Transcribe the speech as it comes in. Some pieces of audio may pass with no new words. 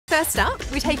First up,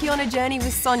 we take you on a journey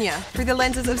with Sonia through the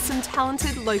lenses of some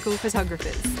talented local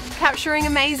photographers, capturing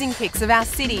amazing pics of our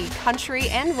city, country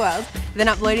and world, then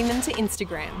uploading them to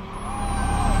Instagram.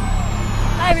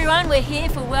 Hi everyone, we're here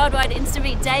for Worldwide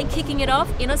Instameet Day, kicking it off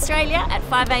in Australia at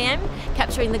 5 AM,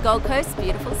 capturing the Gold Coast's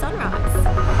beautiful sunrise.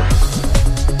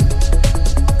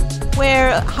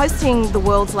 We're hosting the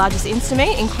world's largest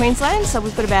Instameet in Queensland, so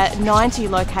we've got about 90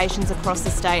 locations across the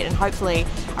state and hopefully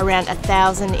around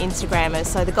 1,000 Instagrammers.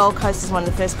 So the Gold Coast is one of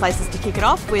the first places to kick it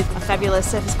off with a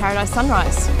fabulous Surfers Paradise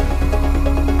sunrise.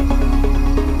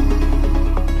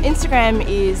 Instagram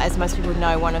is, as most people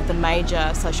know, one of the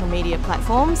major social media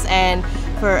platforms, and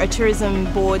for a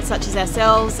tourism board such as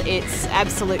ourselves, it's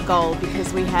absolute gold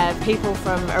because we have people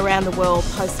from around the world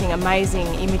posting amazing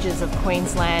images of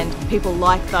Queensland. People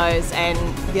like those, and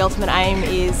the ultimate aim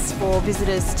is for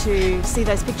visitors to see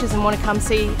those pictures and want to come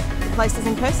see the places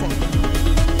in person.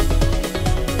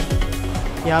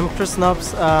 Yeah, I'm Chris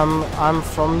Nobbs. I'm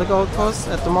from the Gold Coast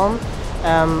at the moment.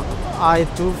 I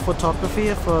do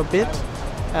photography for a bit.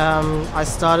 I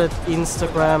started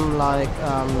Instagram like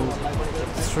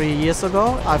 3 years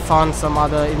ago. I found some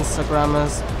other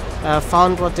Instagrammers,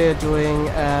 found what they're doing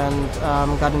and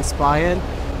got inspired.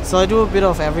 So I do a bit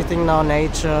of everything now,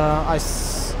 nature. I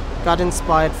got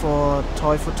inspired for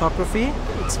toy photography.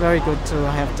 It's very good to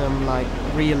have them like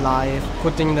real life,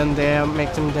 putting them there,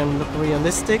 making them look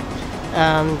realistic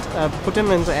and put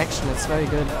them into action. It's very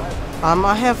good.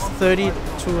 I have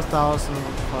 32,000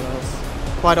 followers.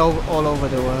 Quite all over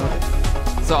the world.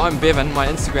 So I'm Bevan, my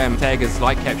Instagram tag is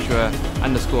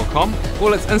likecapturer_com.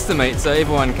 Well, it's Instameet, so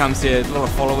everyone comes here, a lot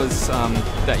of followers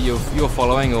that you're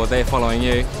following or they're following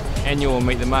you, and you'll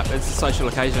meet them up. It's a social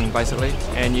occasion basically,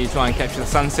 and you try and capture the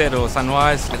sunset or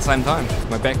sunrise at the same time.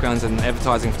 My background's in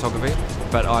advertising photography,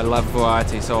 but I love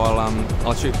variety, so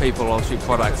I'll shoot people, I'll shoot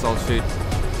products, I'll shoot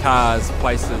cars,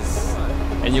 places,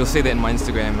 and you'll see that in my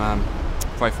Instagram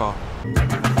profile.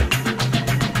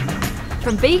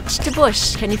 From beach to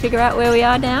bush, can you figure out where we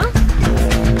are now?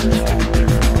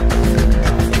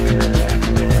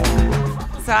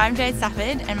 So I'm Jade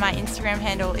Stafford and my Instagram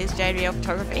handle is JadeReal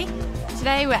Photography.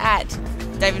 Today we're at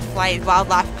David Flay's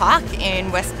Wildlife Park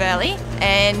in West Burleigh,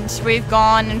 and we've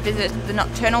gone and visited the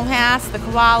nocturnal house, the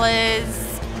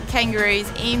koalas, kangaroos,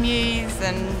 emus,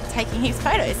 and taking heaps of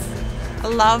photos. I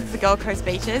love the Gold Coast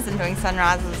beaches and doing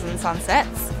sunrises and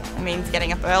sunsets. It means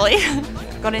getting up early.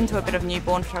 Got into a bit of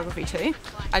newborn photography too.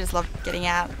 I just love getting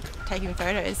out, taking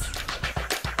photos.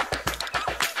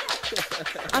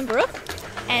 I'm Brooke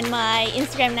and my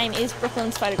Instagram name is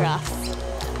Brooklyn's Photographs.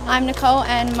 I'm Nicole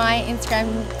and my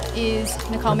Instagram is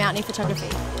Nicole Mountney Photography.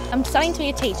 I'm studying to be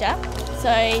a teacher,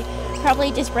 so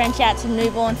probably just branch out to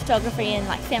newborn photography and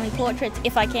like family portraits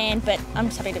if I can, but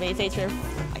I'm studying to be a teacher.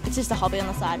 It's just a hobby on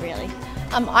the side really.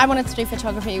 I wanted to do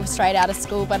photography straight out of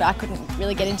school, but I couldn't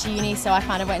really get into uni, so I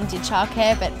kind of went and did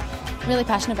childcare, but I'm really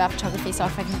passionate about photography, so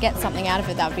if I can get something out of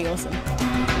it, that would be awesome.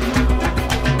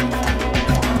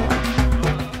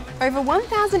 Over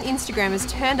 1,000 Instagrammers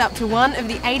turned up to one of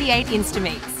the 88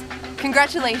 Instameets.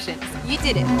 Congratulations, you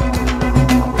did it!